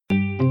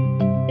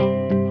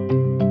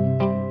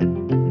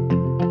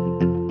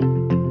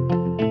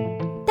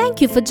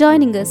Thank you for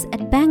joining us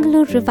at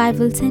Bangalore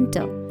Revival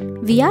Center.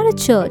 We are a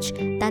church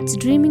that's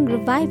dreaming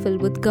revival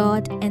with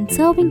God and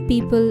serving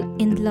people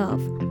in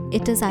love.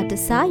 It is our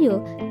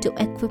desire to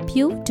equip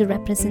you to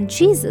represent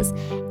Jesus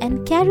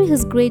and carry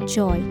His great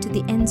joy to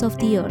the ends of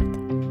the earth.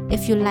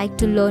 If you'd like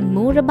to learn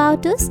more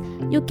about us,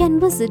 you can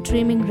visit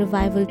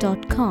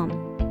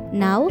dreamingrevival.com.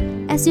 Now,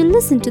 as you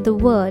listen to the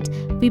word,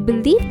 we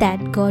believe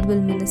that God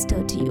will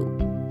minister to you.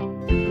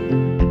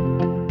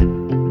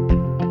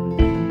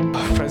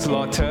 Praise the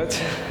Lord,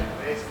 church.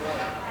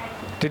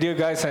 Did you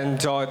guys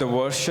enjoy the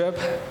worship?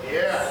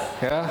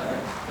 Yeah?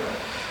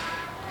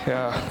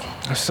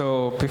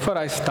 So before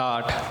I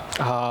start,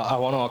 I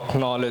want to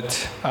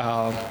acknowledge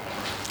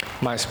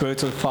my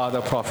spiritual father,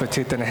 Prophet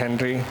Chetan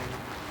Henry.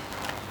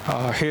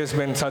 He has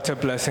been such a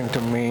blessing to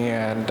me,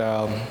 and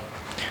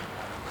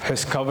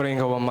his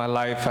covering over my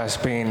life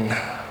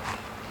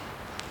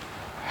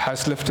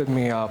has lifted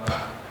me up.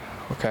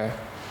 Okay.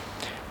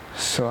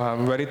 So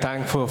I'm very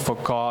thankful for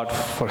God,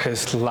 for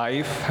His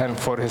life, and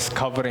for His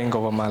covering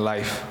over my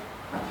life.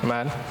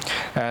 Amen.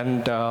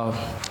 And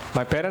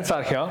my parents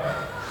are here.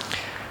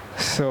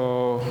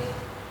 So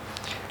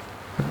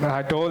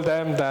I told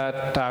them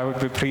that I would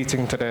be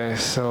preaching today,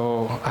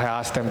 so I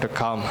asked them to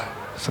come.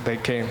 So they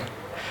came.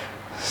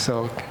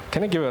 So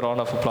can you give a round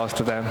of applause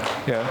to them?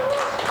 Yeah.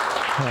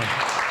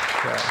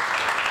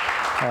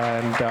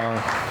 And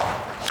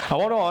I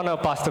want to honor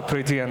Pastor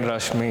Priji and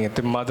Rashmi,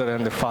 the mother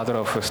and the father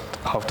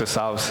of this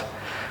house.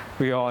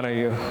 We honor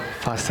you,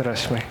 Pastor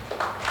Rashmi,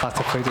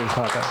 Pastor Priji's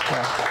mother.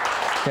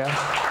 Yeah.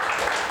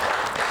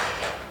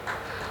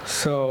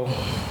 So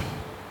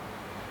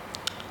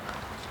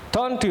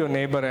turn to your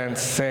neighbor and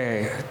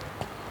say,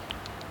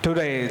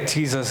 today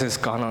Jesus is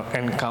gonna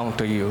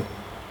encounter you.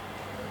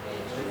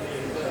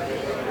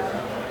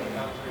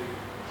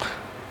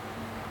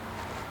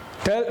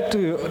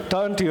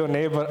 Turn to your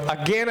neighbor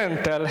again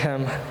and tell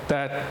him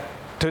that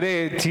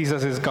today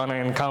Jesus is going to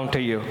encounter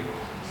you.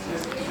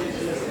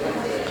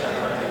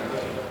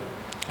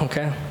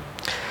 Okay?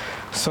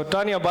 So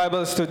turn your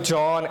Bibles to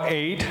John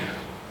 8.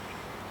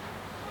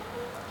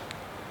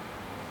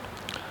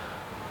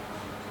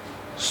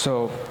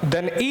 So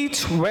then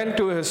each went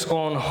to his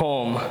own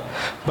home,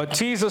 but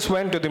Jesus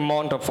went to the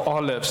Mount of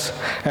Olives.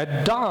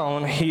 At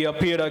dawn he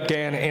appeared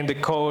again in the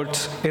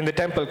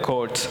temple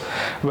courts,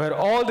 where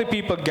all the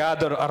people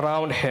gathered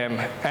around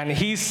him, and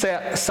he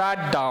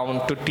sat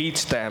down to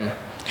teach them.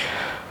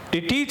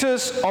 The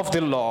teachers of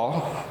the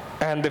law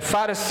and the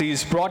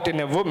Pharisees brought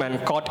in a woman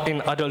caught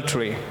in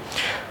adultery.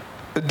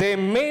 They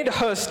made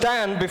her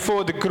stand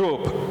before the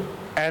group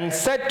and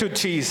said to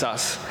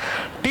Jesus,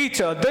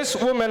 "Teacher, this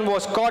woman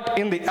was caught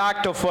in the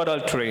act of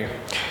adultery.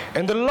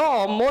 In the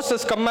law,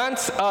 Moses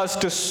commands us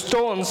to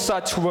stone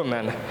such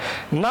women.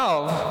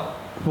 Now,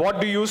 what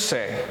do you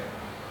say?"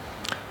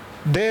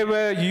 They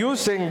were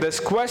using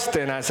this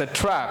question as a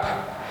trap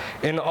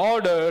in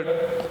order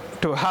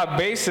to have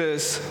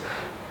basis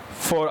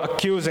for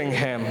accusing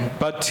him.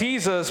 But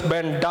Jesus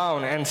bent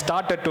down and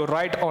started to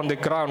write on the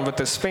ground with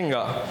his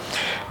finger.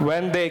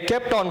 When they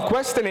kept on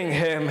questioning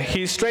him,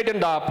 he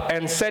straightened up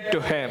and said to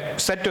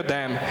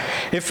them,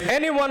 "If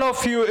any one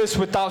of you is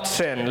without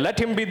sin, let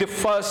him be the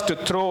first to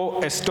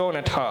throw a stone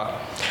at her."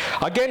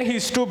 Again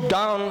he stooped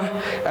down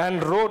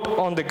and wrote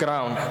on the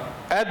ground.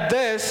 At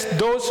this,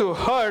 those who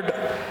heard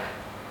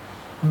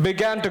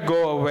began to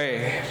go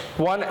away,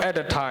 one at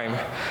a time,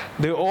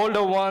 the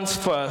older ones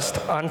first,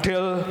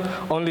 until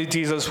only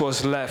Jesus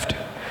was left,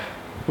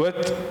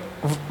 with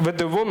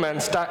the woman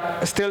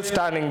still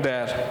standing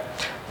there.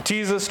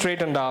 Jesus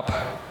straightened up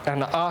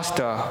and asked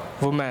her,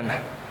 "Woman,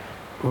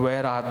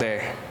 where are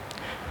they?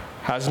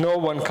 Has no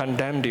one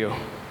condemned you?"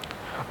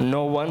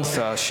 "No one,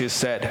 sir," she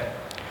said.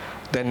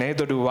 "Then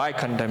neither do I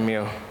condemn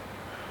you."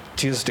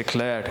 Jesus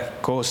declared,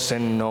 "Go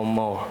sin no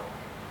more.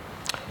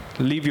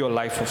 Live your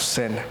life of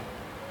sin."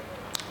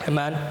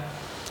 Amen.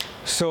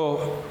 So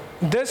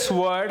this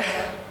word,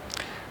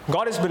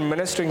 God has been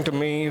ministering to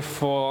me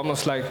for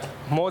almost like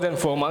more than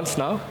 4 months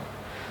now.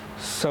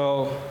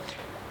 So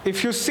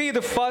if you see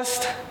the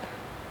first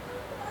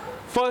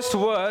verse,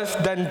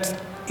 then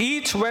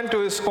each went to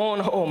his own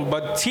home,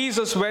 but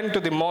Jesus went to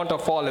the Mount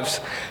of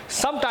Olives.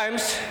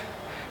 Sometimes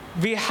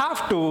we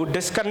have to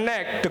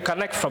disconnect to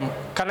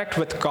connect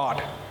with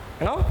God.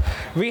 You know,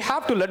 we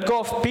have to let go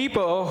of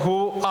people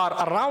who are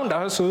around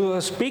us, who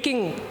are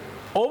speaking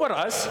over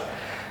us,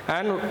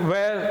 and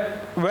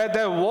where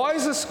their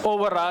voices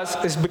over us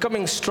is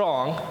becoming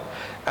strong,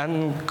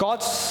 and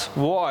God's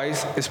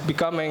voice is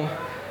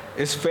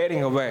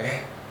fading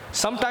away.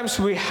 Sometimes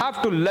we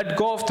have to let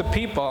go of the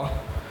people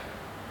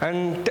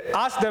and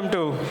ask them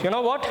to, you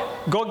know what,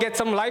 go get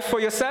some life for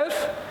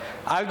yourself.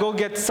 I'll go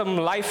get some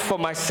life for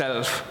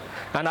myself,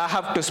 and I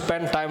have to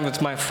spend time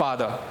with my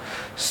Father.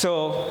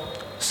 So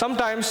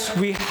sometimes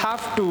we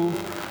have to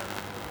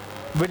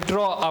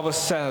withdraw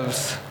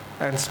ourselves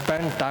and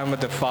spend time with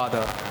the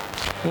Father.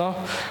 You know,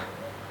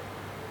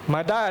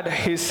 my dad,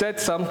 he said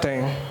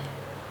something.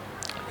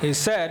 He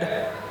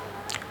said,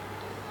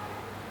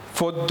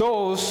 "For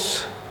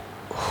those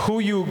who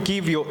you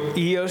give your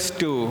ears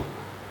to,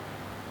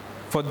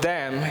 for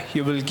them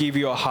you will give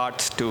your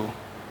hearts to.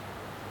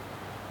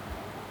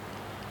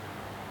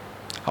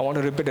 I want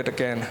to repeat it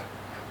again.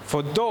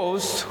 For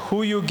those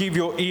who you give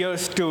your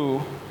ears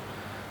to,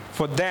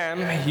 for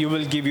them you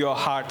will give your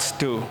hearts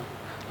to.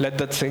 Let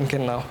that sink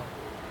in now.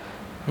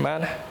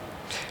 Man.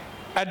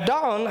 At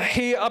dawn,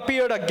 he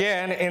appeared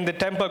again in the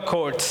temple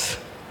courts,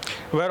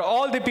 where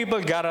all the people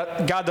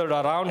gathered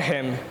around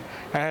him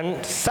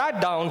and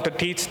sat down to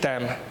teach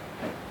them.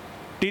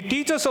 The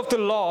teachers of the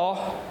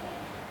law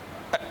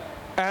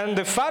and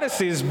the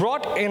Pharisees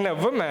brought in a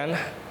woman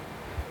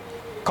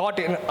caught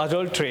in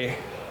adultery.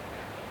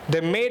 They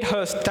made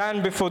her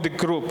stand before the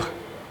group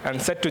and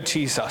said to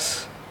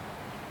Jesus.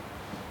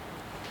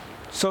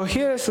 So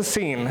here is a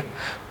scene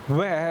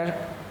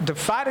where the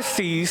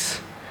Pharisees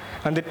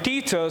and the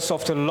teachers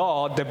of the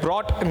law, they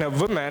brought in a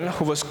woman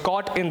who was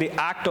caught in the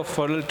act of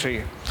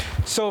adultery.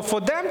 So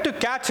for them to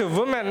catch a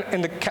woman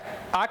in the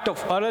act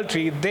of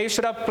adultery, they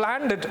should have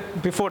planned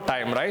it before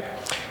time, right?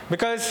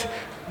 Because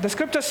the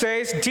scripture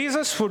says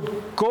Jesus would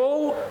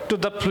go to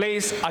the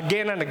place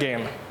again and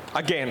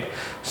again.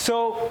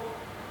 So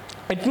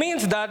it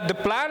means that the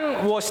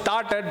plan was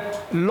started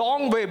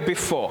long way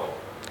before.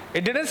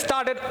 It didn't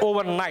start it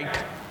overnight.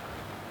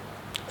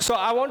 So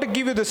I want to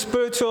give you the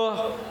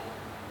spiritual,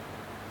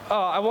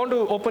 I want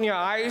to open your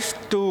eyes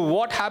to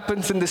what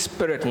happens in the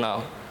spirit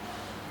now.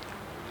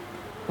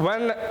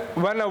 When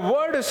a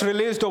word is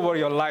released over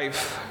your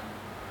life,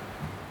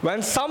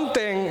 when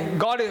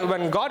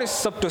God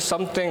is up to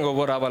something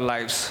over our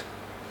lives,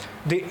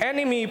 the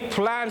enemy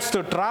plans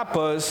to trap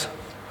us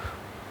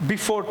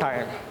before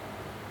time.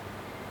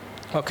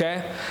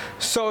 Okay?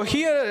 So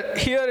here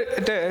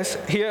it is.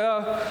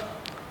 Here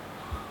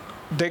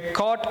they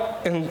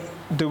caught in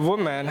the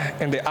woman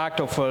in the act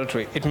of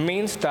adultery. It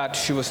means that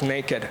she was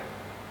naked.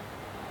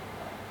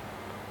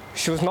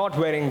 She was not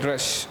wearing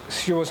dress.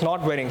 She was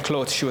not wearing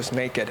clothes. She was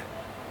naked.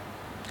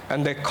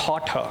 And they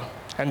caught her.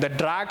 And they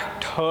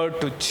dragged her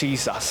to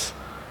Jesus.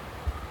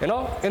 You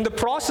know, in the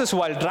process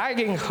while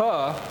dragging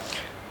her,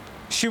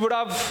 she would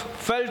have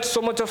felt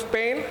so much of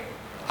pain.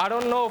 I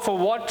don't know for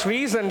what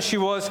reason she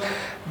was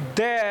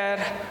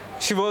there.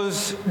 She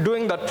was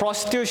doing that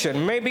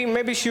prostitution.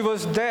 Maybe she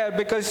was there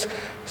because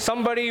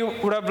somebody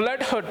would have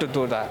led her to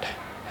do that.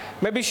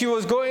 Maybe she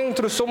was going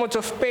through so much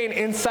of pain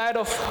inside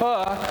of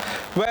her,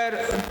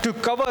 where to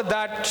cover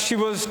that she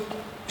was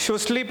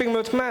sleeping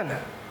with men.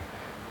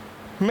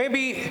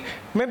 Maybe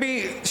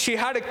she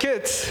had a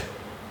kids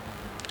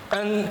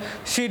and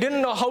she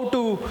didn't know how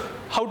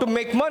to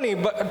make money,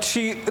 but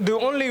the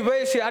only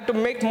way she had to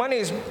make money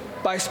is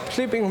by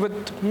sleeping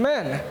with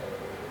men.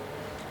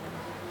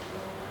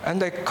 And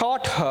they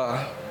caught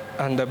her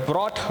and they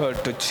brought her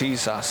to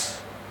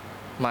Jesus.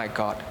 My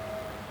God.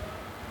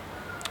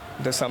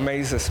 This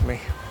amazes me.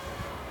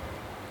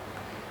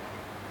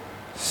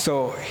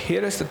 So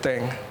here is the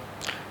thing.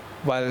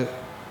 While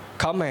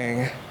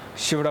coming,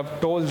 she would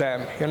have told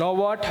them, you know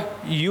what?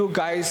 You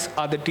guys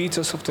are the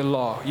teachers of the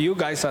law. You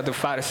guys are the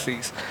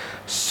Pharisees.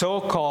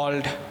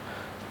 So-called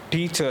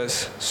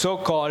teachers,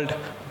 so-called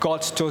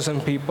God's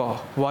chosen people.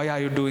 Why are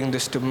you doing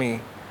this to me?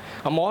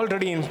 I'm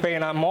already in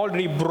pain. I'm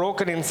already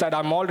broken inside.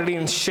 I'm already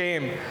in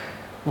shame.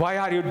 Why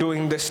are you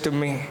doing this to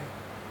me?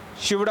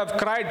 She would have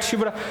cried. She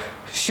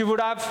would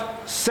have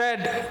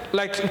said,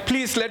 like,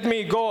 please let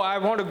me go. I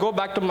want to go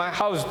back to my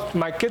house.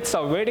 My kids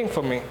are waiting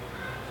for me.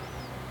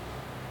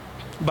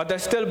 But they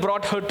still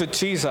brought her to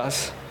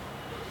Jesus.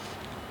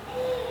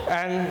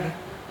 And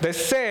they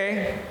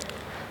say,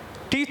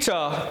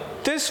 teacher,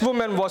 this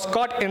woman was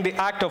caught in the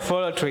act of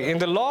adultery. In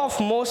the law,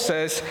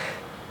 Moses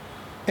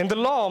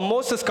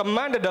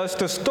commanded us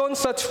to stone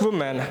such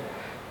women.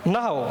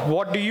 Now,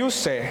 what do you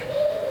say?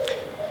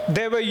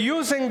 They were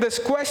using this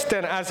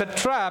question as a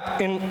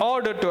trap in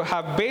order to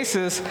have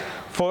basis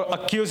for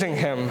accusing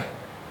him.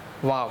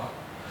 Wow.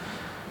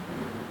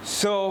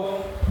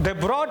 So they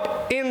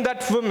brought in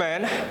that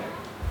woman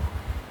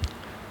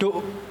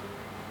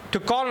to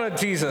corner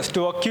Jesus,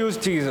 to accuse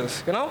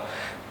Jesus. You know,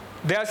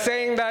 they are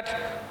saying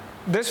that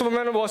this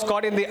woman was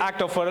caught in the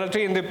act of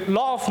adultery. In the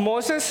law of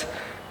Moses,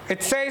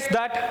 it says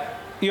that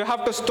you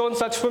have to stone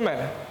such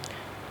women.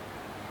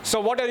 So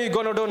what are you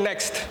going to do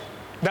next?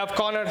 They have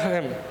cornered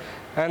him.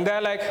 And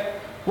they're like,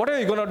 what are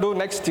you going to do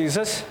next,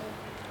 Jesus?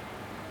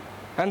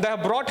 And they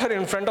have brought her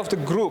in front of the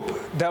group.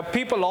 There are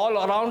people all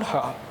around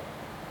her.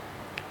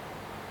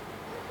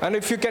 And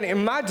if you can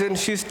imagine,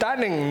 she's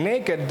standing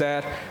naked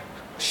there,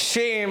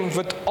 shame,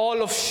 with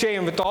all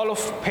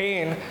of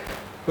pain,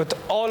 with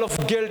all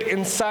of guilt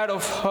inside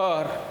of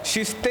her.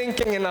 She's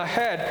thinking in her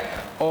head,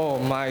 oh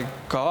my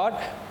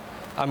God,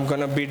 I'm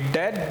going to be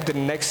dead the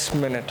next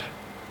minute.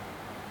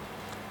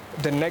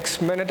 The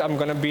next minute I'm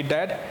going to be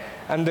dead.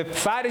 And the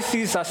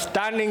Pharisees are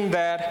standing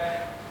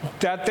there.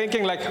 They're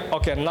thinking like,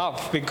 okay, now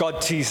we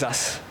got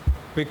Jesus.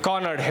 We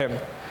cornered him.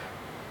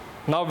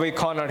 Now we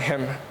cornered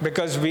him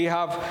because we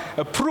have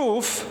a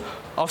proof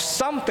of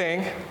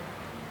something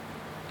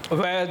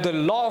where the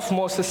law of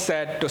Moses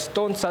said to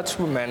stone such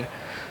women.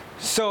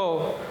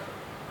 So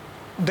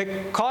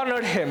they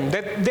cornered him.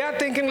 They are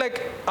thinking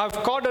like, I've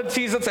cornered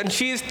Jesus, and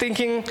she's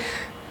thinking,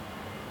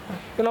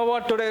 you know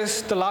what, today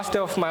is the last day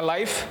of my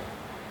life,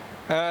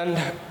 and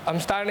I'm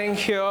standing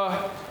here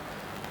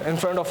in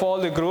front of all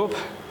the group,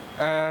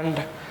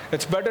 and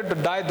it's better to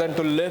die than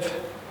to live.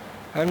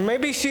 And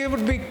maybe she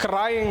would be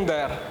crying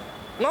there,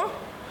 no?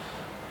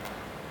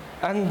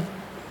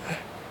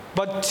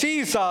 But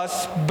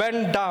Jesus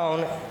bent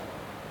down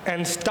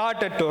and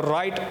started to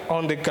write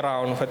on the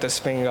ground with his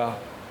finger.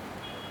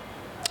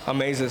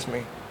 Amazes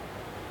me.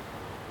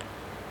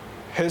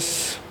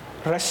 His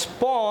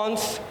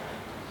response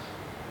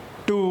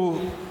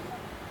to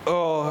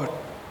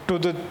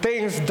the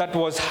things that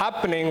was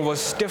happening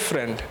was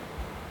different.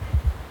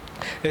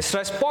 His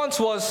response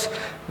was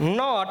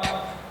not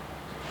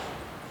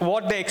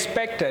what they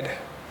expected.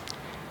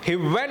 He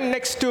went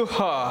next to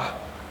her.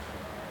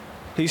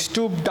 He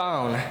stooped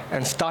down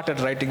and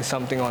started writing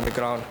something on the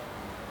ground.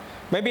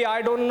 Maybe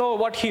I don't know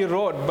what he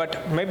wrote,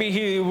 but maybe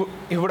he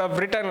would have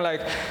written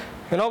like,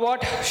 you know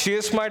what, she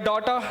is my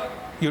daughter,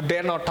 you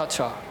dare not touch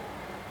her.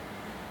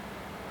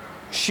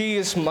 She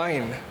is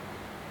mine.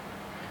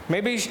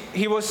 Maybe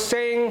he was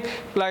saying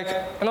like,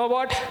 you know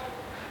what,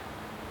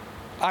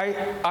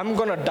 I'm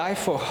going to die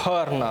for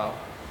her now.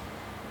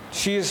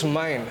 She is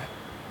mine.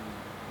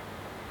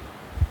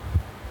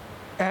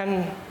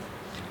 And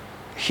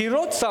he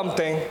wrote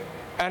something,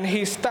 and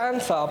he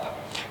stands up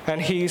and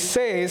he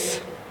says,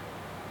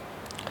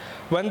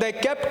 when they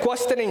kept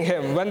questioning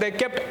him, when they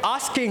kept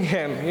asking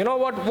him, you know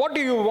what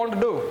do you want to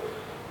do?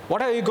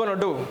 What are you going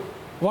to do?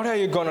 What are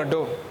you going to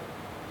do?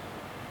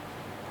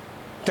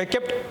 They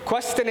kept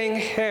questioning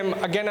him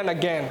again and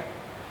again.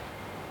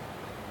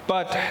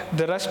 But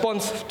the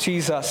response of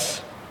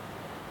Jesus,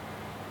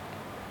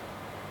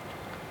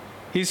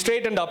 he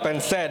straightened up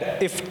and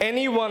said, if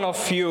any one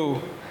of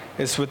you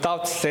is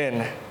without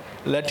sin,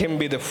 let him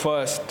be the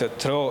first to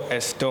throw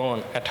a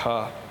stone at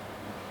her.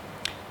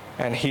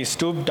 And he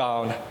stooped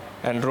down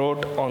and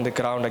wrote on the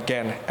ground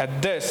again.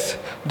 At this,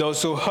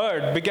 those who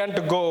heard began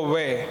to go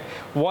away,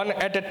 one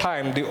at a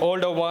time, the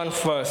older one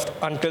first,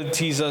 until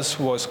Jesus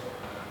was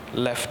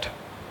left,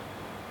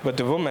 with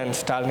the woman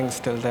standing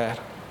still there.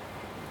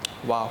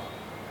 Wow.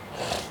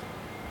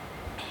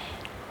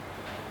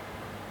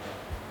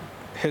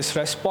 His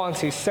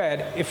response, he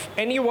said, if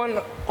any one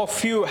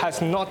of you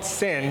has not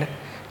sinned,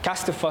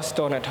 cast the first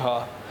stone at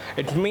her.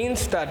 It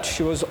means that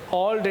she was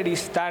already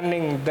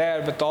standing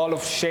there with all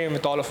of shame,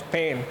 with all of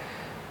pain,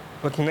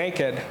 with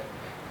naked.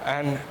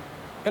 And,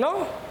 you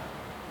know,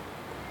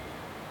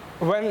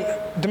 when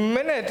the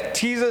minute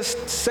Jesus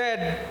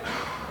said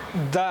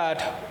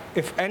that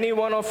if any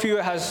one of you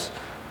has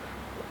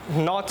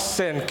not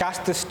sinned,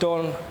 cast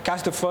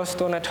the first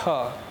stone at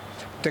her,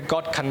 they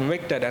got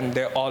convicted and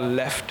they all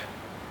left.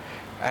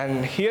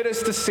 And here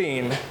is the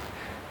scene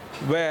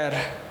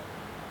where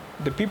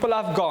the people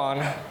have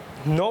gone,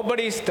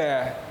 nobody's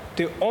there.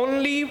 The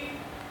only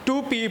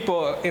two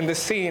people in the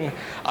scene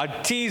are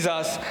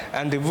Jesus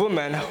and the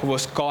woman who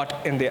was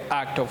caught in the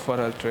act of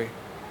adultery.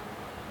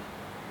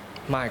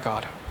 My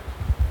God.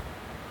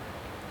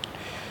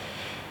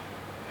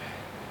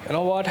 You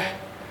know what?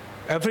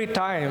 Every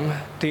time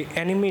the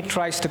enemy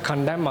tries to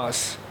condemn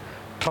us,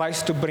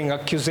 tries to bring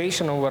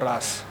accusation over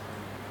us,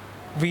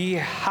 we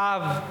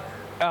have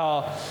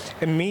a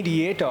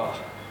mediator.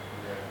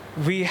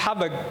 We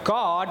have a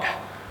God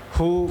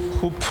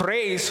who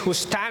prays, who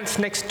stands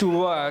next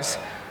to us,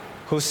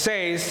 who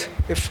says,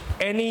 if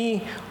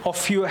any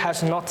of you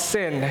has not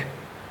sinned,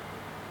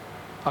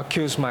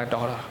 accuse my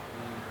daughter.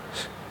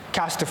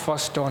 Cast the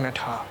first stone at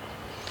her.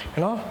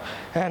 You know?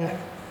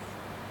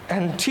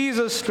 And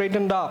Jesus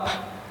straightened up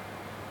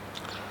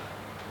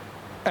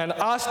and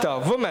asked her,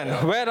 woman,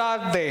 where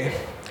are they?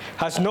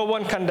 Has no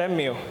one condemned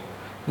you?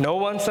 No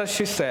one, sir,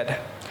 she said.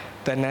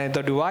 Then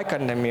neither do I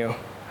condemn you.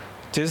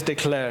 Jesus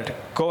declared,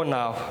 go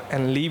now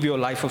and leave your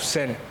life of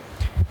sin.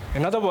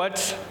 In other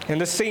words, in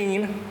the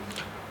scene,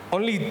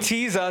 only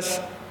Jesus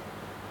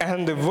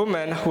and the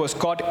woman who was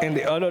caught in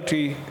the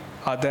adultery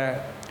are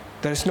there.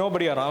 There is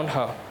nobody around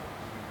her.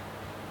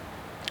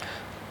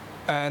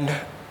 And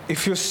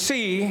if you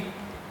see,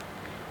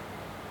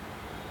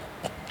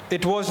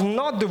 it was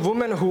not the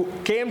woman who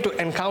came to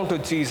encounter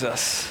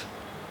Jesus.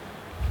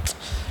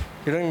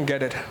 You didn't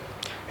get it.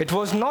 It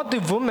was not the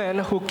woman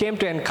who came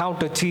to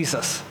encounter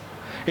Jesus.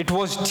 It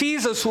was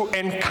Jesus who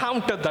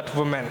encountered that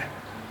woman.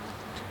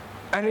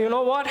 And you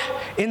know what?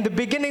 In the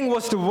beginning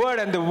was the Word,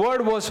 and the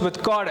Word was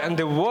with God, and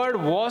the Word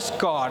was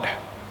God.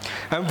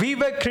 And we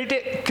were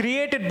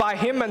created by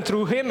Him and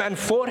through Him and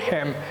for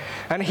Him.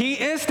 And He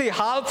is the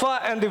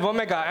Alpha and the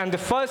Omega, and the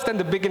first and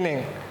the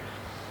beginning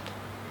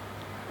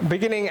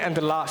and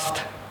the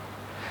last.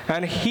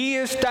 And He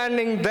is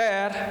standing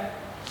there.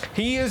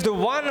 He is the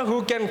one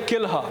who can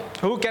kill her,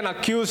 who can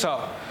accuse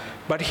her.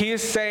 But He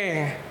is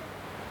saying,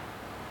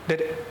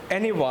 did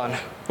anyone,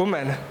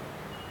 woman,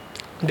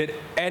 did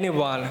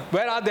anyone,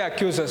 where are the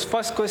accusers?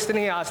 First question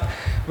He asked,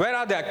 where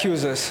are the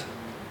accusers?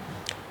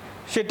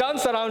 She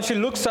turns around, she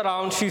looks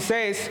around, she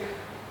says,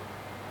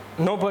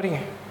 nobody.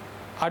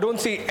 I don't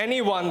see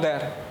anyone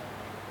there.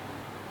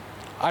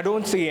 I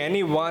don't see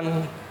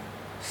anyone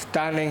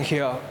standing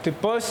here. The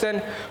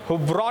person who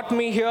brought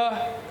me here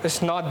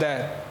is not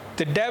there.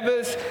 The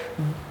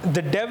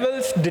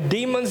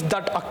demons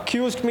that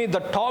accused me,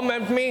 that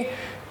torment me,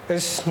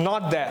 is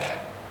not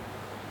there.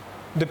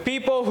 The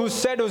people who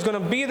said it was going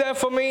to be there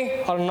for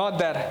me are not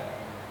there.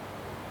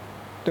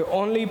 The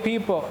only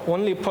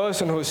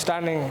person who is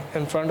standing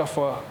in front of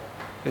her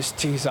is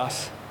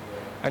Jesus.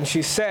 And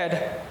she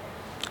said,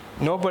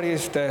 nobody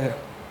is there.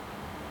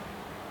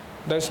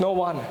 There's no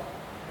one.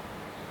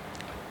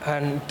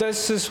 And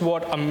this is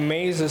what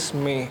amazes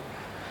me.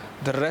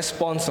 The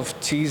response of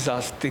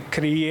Jesus, the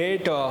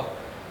creator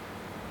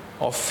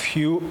of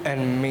you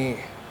and me.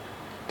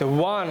 The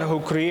one who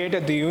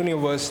created the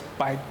universe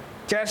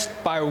just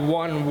by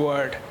one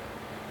word.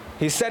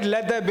 He said,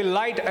 let there be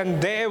light,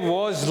 and there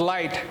was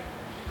light.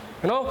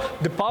 You know,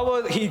 the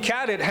power he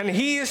carried, and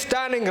he is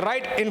standing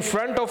right in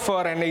front of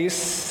her, and he is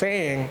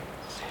saying,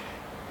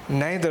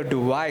 neither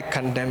do I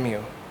condemn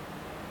you.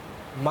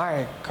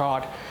 My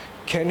God,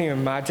 can you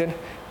imagine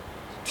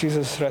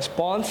Jesus'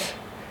 response?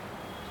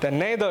 Then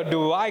neither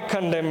do I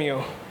condemn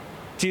you.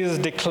 Jesus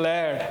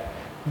declared,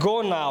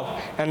 go now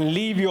and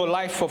leave your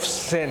life of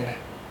sin.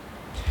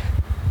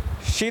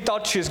 She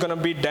thought she's going to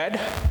be dead,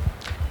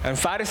 and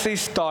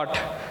Pharisees thought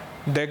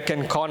they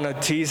can corner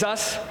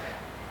Jesus,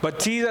 but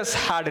Jesus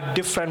had a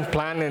different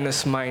plan in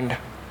his mind.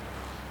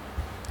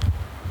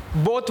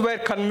 Both were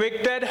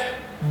convicted,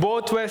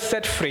 both were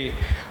set free.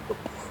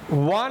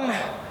 One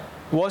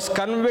was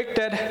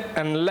convicted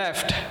and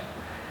left,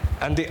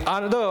 and the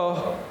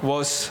other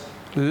was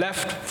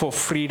left for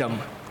freedom.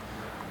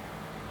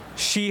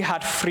 She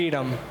had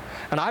freedom,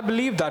 and I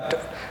believe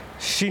that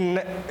she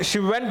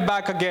went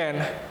back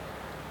again,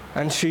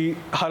 and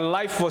her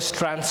life was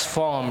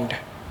transformed.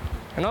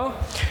 You know,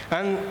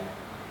 and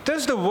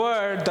this is the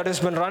word that has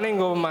been running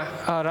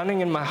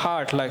in my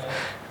heart. Like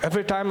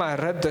every time I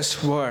read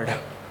this word,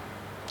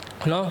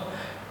 you know,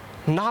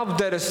 now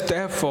there is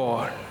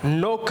therefore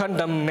no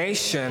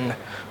condemnation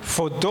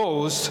for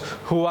those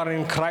who are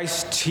in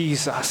Christ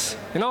Jesus.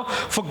 You know,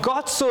 for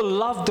God so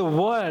loved the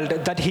world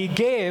that he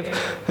gave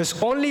his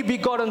only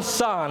begotten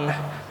Son,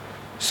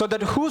 so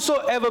that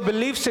whosoever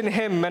believes in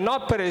him may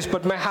not perish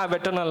but may have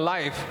eternal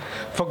life.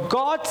 For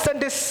God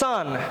sent his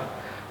Son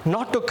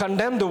not to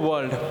condemn the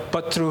world,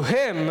 but through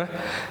him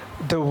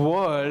the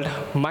world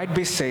might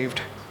be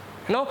saved.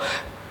 You know,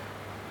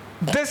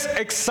 this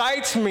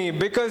excites me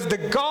because the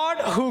God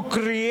who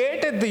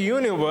created the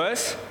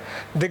universe,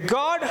 the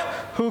God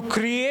who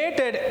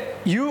created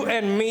you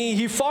and me,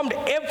 he formed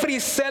every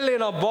cell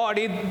in our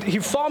body, he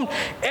formed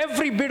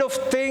every bit of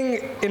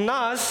thing in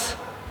us.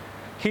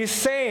 He's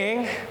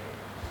saying,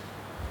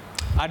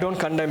 I don't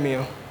condemn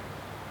you.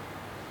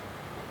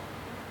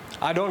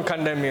 I don't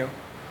condemn you.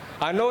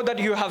 I know that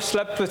you have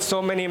slept with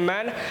so many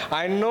men.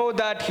 I know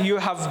that you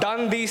have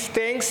done these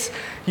things.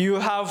 You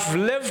have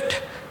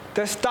lived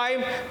this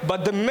time.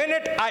 But the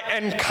minute I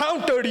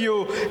encountered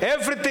you,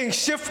 everything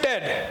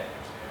shifted.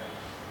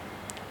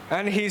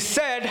 And he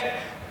said,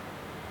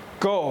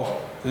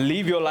 go,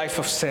 leave your life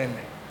of sin.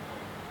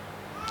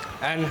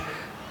 And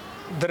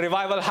the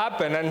revival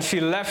happened, and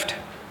she left.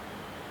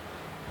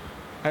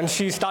 And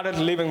she started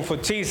living for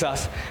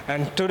Jesus.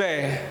 And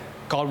today,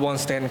 God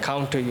wants to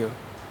encounter you.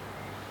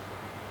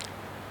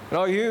 You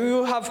know,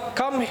 you have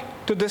come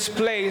to this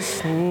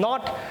place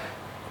not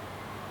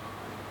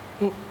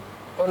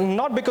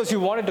because you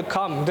wanted to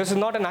come. This is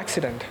not an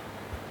accident.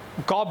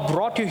 God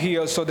brought you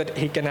here so that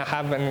he can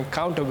have an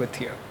encounter with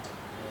you.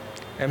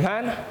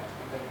 Amen?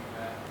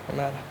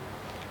 Amen.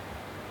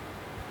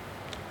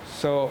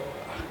 So,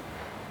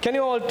 can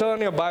you all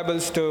turn your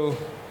Bibles to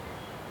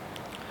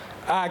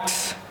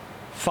Acts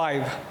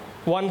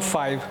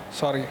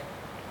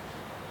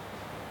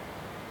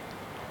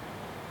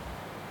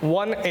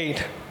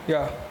 1:8,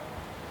 yeah.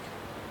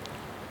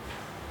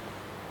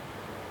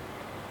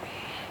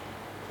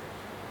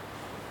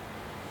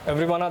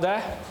 Everyone are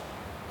there?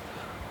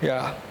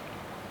 Yeah.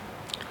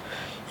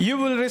 You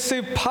will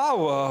receive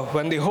power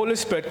when the Holy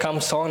Spirit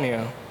comes on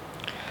you,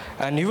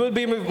 and you will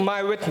be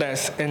my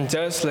witness in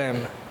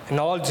Jerusalem, in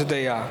all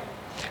Judea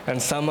and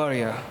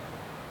Samaria,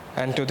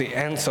 and to the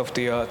ends of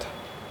the earth.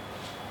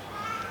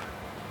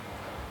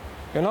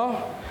 You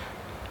know,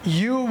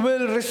 you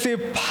will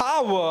receive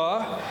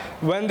power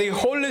when the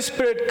Holy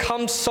Spirit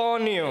comes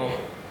on you,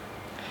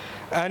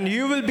 and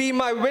you will be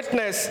my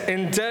witness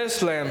in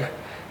Jerusalem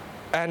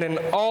and in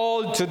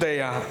all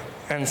Judea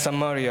and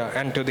Samaria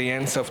and to the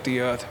ends of the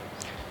earth.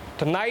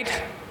 Tonight,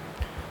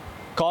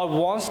 God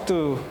wants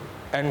to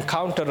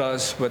encounter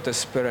us with the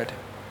Spirit.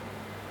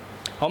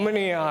 How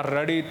many are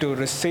ready to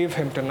receive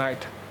him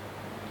tonight?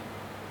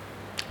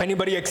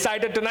 Anybody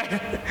excited tonight?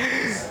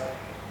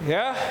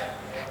 Yeah?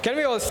 Can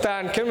we all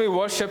stand? Can we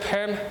worship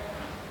him?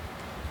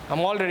 I'm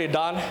already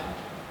done.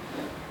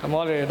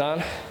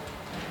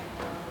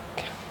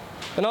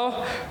 You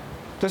know,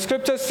 the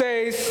scripture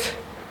says,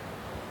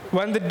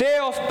 when the day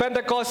of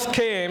Pentecost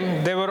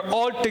came, they were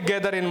all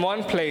together in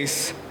one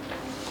place.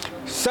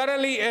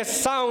 Suddenly a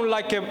sound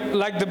like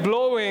the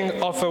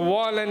blowing of a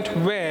violent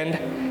wind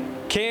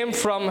came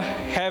from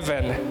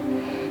heaven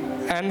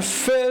and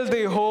filled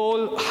the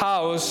whole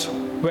house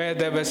where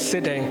they were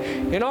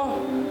sitting. You know,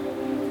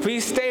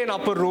 we stay in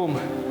upper room.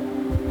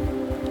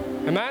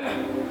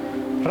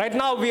 Amen? Right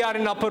now we are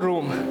in upper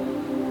room.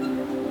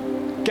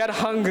 Get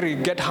hungry,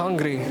 get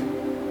hungry.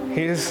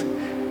 He's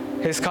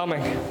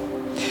coming.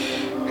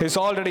 He's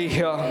already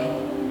here.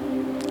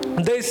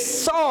 They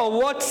saw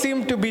what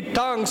seemed to be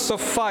tongues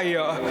of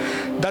fire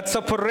that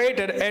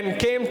separated and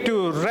came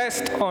to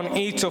rest on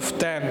each of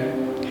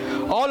them.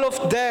 All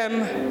of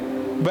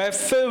them were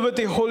filled with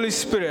the Holy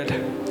Spirit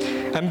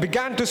and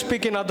began to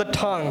speak in other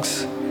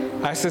tongues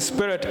as the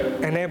Spirit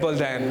enabled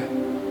them.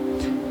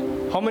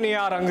 How many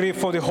are hungry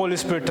for the Holy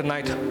Spirit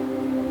tonight?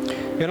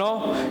 You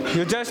know,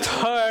 you just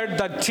heard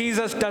that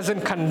Jesus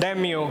doesn't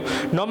condemn you.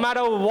 No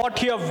matter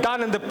what you have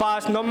done in the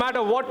past, no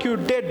matter what you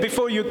did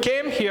before you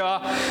came here,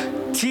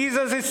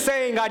 Jesus is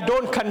saying, I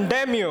don't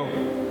condemn you.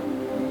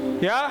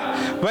 Yeah?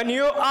 When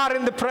you are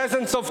in the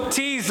presence of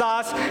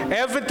Jesus,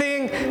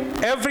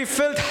 every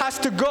filth has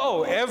to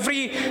go.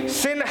 Every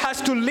sin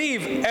has to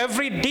leave.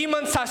 Every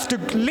demon has to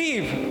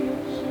leave.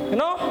 You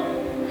know?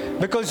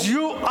 Because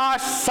you are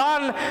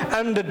son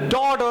and the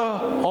daughter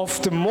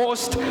of the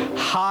Most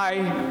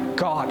High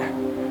God.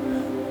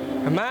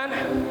 Amen?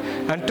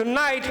 And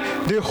tonight,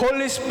 the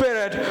Holy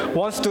Spirit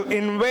wants to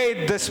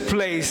invade this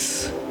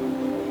place.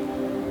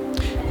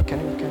 Can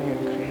you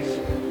increase?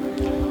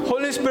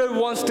 Holy Spirit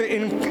wants to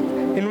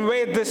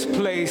invade this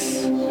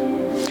place.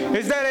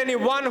 Is there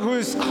anyone who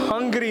is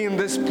hungry in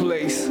this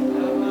place?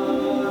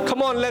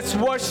 Come on, let's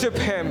worship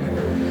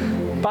Him.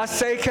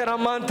 Pasei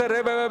karamante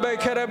rebebe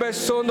kerebe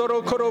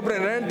sondoro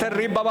korobrente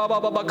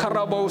ribababa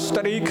karabo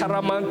stari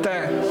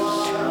karamante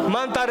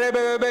manta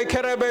rebebe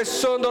kerebe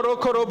sondoro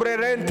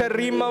korobrente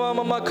rima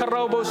mama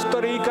karabo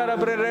stari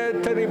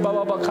karabrente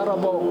ribababa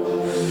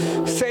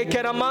karabo sei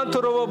karamanto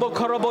robo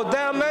karabo.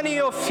 There are many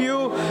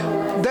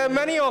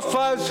of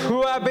us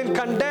who have been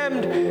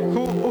condemned,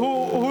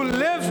 who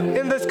live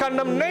in this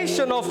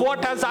condemnation of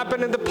what has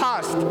happened in the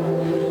past.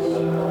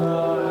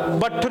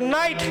 But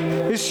tonight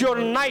is your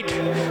night.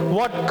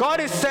 What God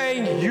is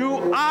saying,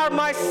 you are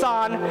my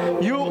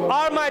son, you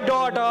are my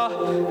daughter,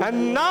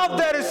 and now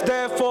there is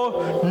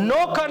therefore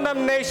no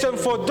condemnation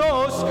for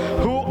those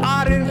who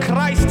are in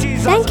Christ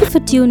Jesus. Thank you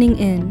for tuning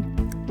in.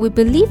 We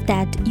believe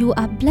that you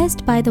are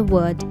blessed by the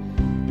word.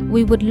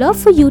 We would love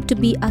for you to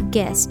be our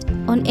guest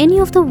on any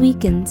of the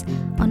weekends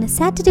on a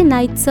Saturday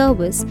night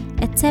service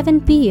at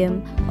 7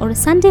 p.m. or a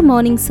Sunday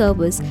morning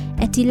service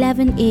at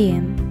 11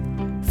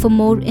 a.m. For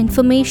more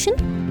information,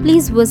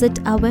 please visit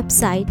our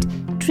website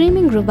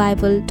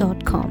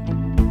dreamingrevival.com.